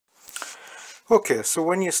Okay, so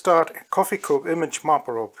when you start CoffeeCup Image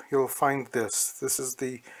Mapper up, you'll find this. This is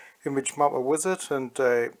the Image Mapper wizard, and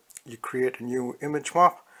you create a new image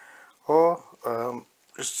map, or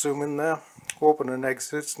just zoom in there, open an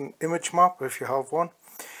existing image map if you have one.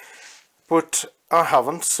 But I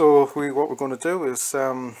haven't, so what we're going to do is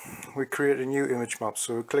we create a new image map.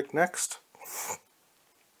 So we click next,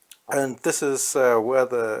 and this is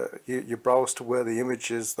where you browse to where the image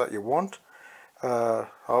is that you want.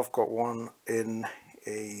 I've got one in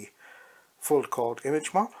a folder called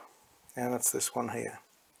image map, and it's this one here,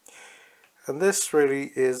 and this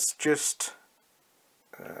really is just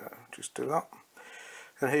do that,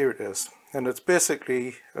 and here it is, and it's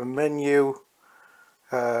basically a menu.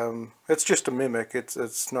 It's just a mimic.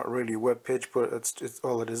 It's not really a web page, but it's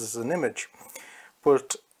all it is an image.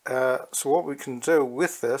 But so what we can do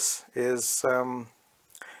with this is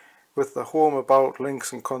with the home, about,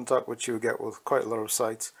 links and contact, which you get with quite a lot of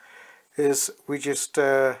sites, is we just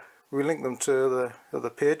we link them to the other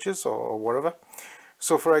pages or whatever.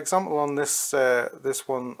 So for example, on this this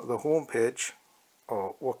one, the home page,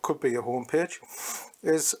 or what could be a home page,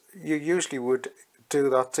 is you usually would do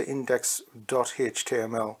that to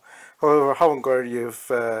index.html. However, I haven't got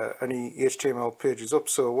any HTML pages up,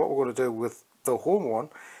 so what we're going to do with the home one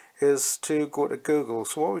is to go to Google.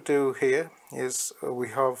 So what we do here is we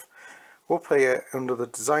have up here under the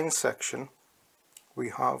design section, we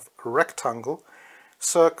have a rectangle,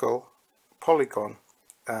 circle, polygon,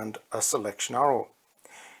 and a selection arrow.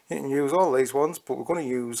 You can use all these ones, but we're going to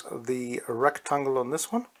use the rectangle on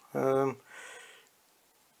this one. And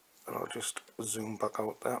I'll just zoom back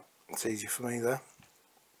out there, it's easy for me there.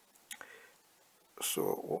 So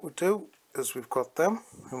what we do is we've got them,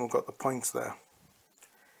 and we've got the points there.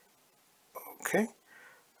 Okay,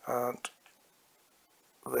 and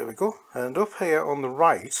there we go. And up here on the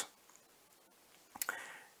right,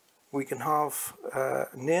 we can have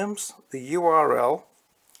names, the URL,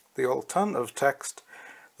 the alternative text,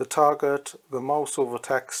 the target, the mouse over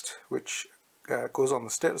text, which goes on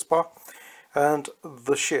the status bar, and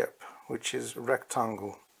the shape, which is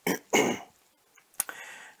rectangle. We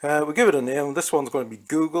give it a name. This one's going to be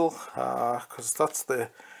Google, because that's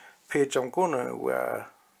the page I'm going to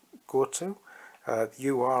go to. The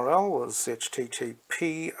URL was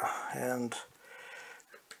http and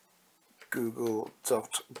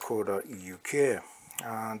google.co.uk,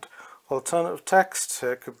 and alternative text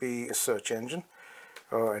could be a search engine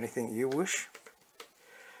or anything you wish.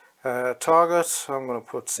 Target, I'm going to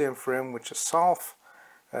put same frame, which is self.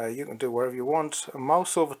 You can do whatever you want. A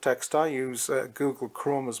mouse over text, I use Google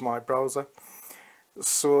Chrome as my browser,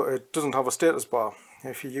 so it doesn't have a status bar.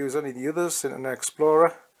 If you use any of the others, Internet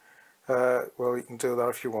Explorer, well, you can do that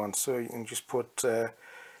if you want. So you can just put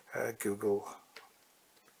Google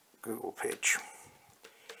page,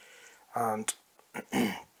 and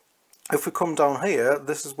if we come down here,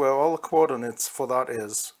 this is where all the coordinates for that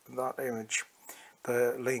image,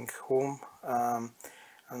 the link home,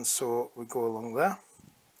 and so we go along there,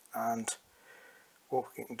 and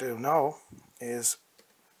what we can do now is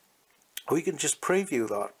we can just preview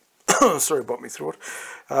that. Sorry about my throat.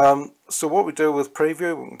 So what we do with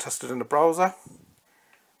preview, we can test it in the browser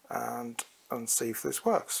and see if this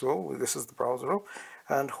works. So this is the browser up,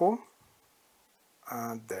 and home,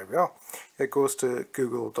 and there we are. It goes to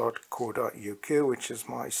google.co.uk, which is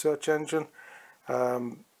my search engine.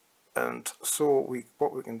 And so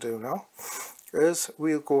what we can do now is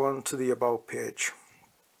we'll go on to the about page.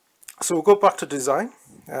 So we'll go back to design,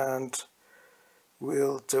 and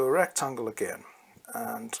we'll do a rectangle again,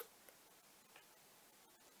 and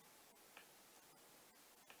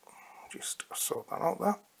just sort that out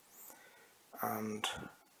there. And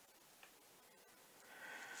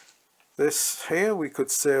this here, we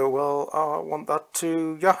could say, well, I want that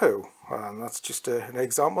to Yahoo, and that's just an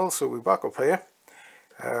example. So we back up here,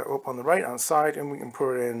 up on the right hand side, and we can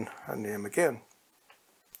put in a name again,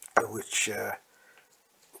 which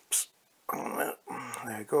oops, there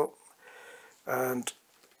you go, and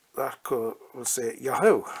that we'll say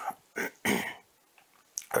Yahoo,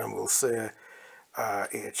 and we'll say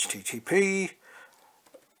http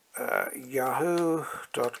yahoo.co.uk.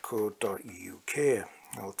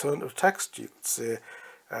 Alternative text, you could say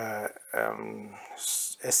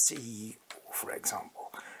SEO, for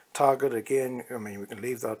example. Target, again, I mean, we can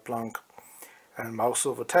leave that blank. And mouse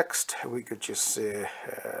over text, we could just say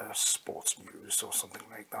sports news or something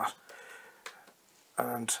like that.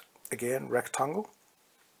 And again, rectangle.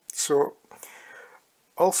 So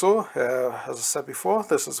also, as I said before,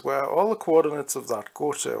 this is where all the coordinates of that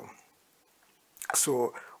go to.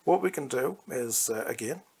 So what we can do is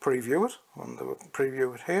again preview it, and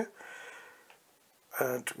preview it here,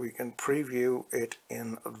 and we can preview it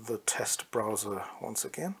in the test browser once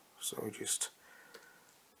again. So we just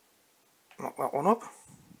knock that one up.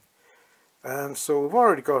 And so we've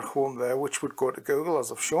already got home there, which would go to Google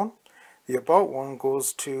as I've shown. The about one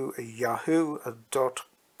goes to a Yahoo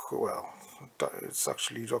well, it's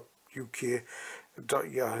actually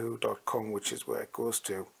 .uk.yahoo.com, which is where it goes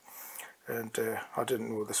to. And I didn't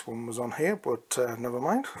know this one was on here, but never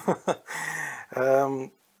mind.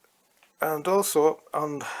 And also,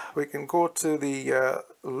 we can go to the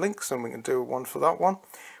links and we can do one for that one.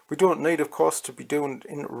 We don't need, of course, to be doing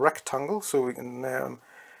it in rectangle, so we can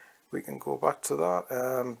go back to that,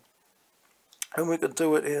 and we can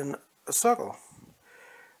do it in a circle.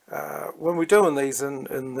 When we're doing these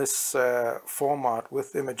in this format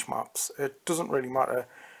with image maps, it doesn't really matter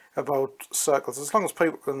about circles, as long as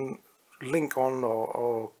people can link on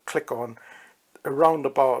or click on around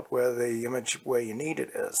about where the image where you need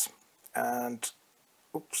it is. And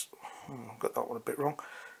oops, got that one a bit wrong.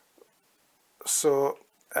 So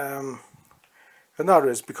and that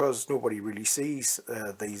is because nobody really sees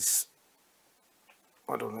these.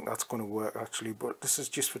 I don't think that's going to work actually, but this is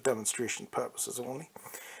just for demonstration purposes only.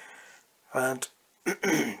 And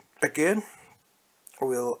again,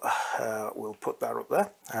 we'll put that up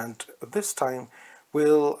there, and this time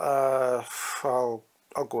we'll I'll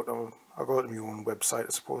go to my own website, I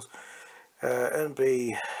suppose.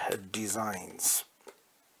 NB Designs,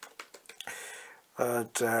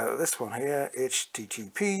 and this one here,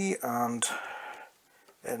 http and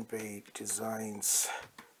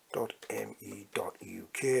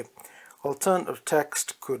nbdesigns.me.uk. Alternative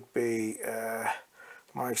text could be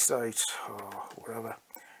my site or whatever,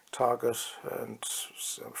 target and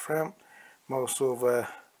frame, mouse over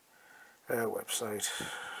website.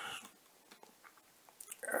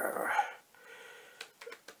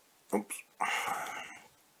 Oops.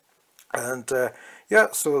 And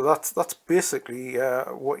yeah, so that's basically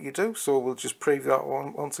what you do. So we'll just preview that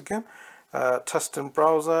one once again. Test in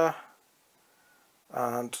browser,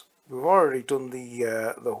 and we've already done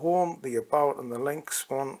the home, the about, and the links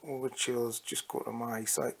one, which is just go to my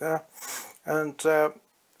site there, and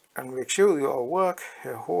make sure they all work.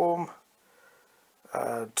 Home,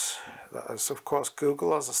 and that is of course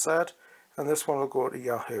Google, as I said, and this one will go to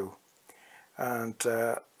Yahoo, and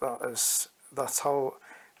that's how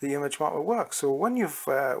the image map will work. So when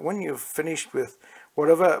you've finished with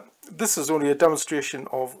whatever, this is only a demonstration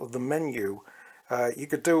of the menu. You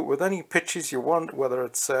could do it with any pictures you want, whether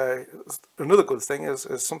it's another good thing is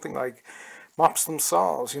something like maps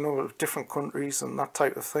themselves, you know, of different countries and that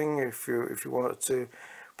type of thing. If you wanted to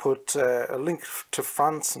put a link to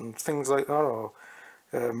France and things like that, or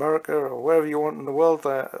America, or wherever you want in the world,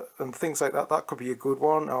 and things like that, that could be a good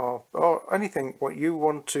one, or anything what you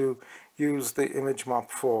want to use the image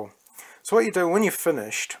map for. So what you do when you've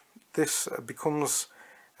finished, this becomes,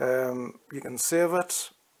 you can save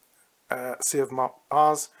it, save map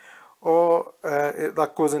as, or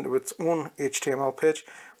that goes into its own HTML page.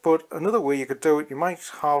 But another way you could do it, you might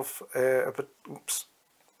have a bit, oops,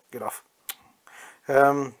 get off,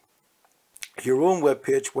 your own web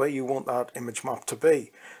page where you want that image map to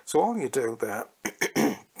be. So all you do there,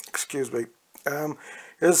 excuse me,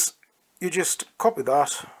 is you just copy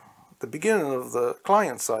that, the beginning of the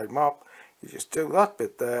client side map, you just do that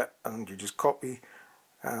bit there, and you just copy,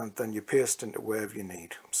 and then you paste into wherever you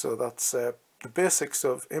need. So that's the basics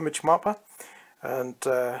of image mapper, and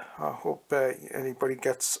I hope anybody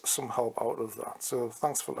gets some help out of that. So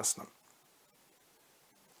thanks for listening.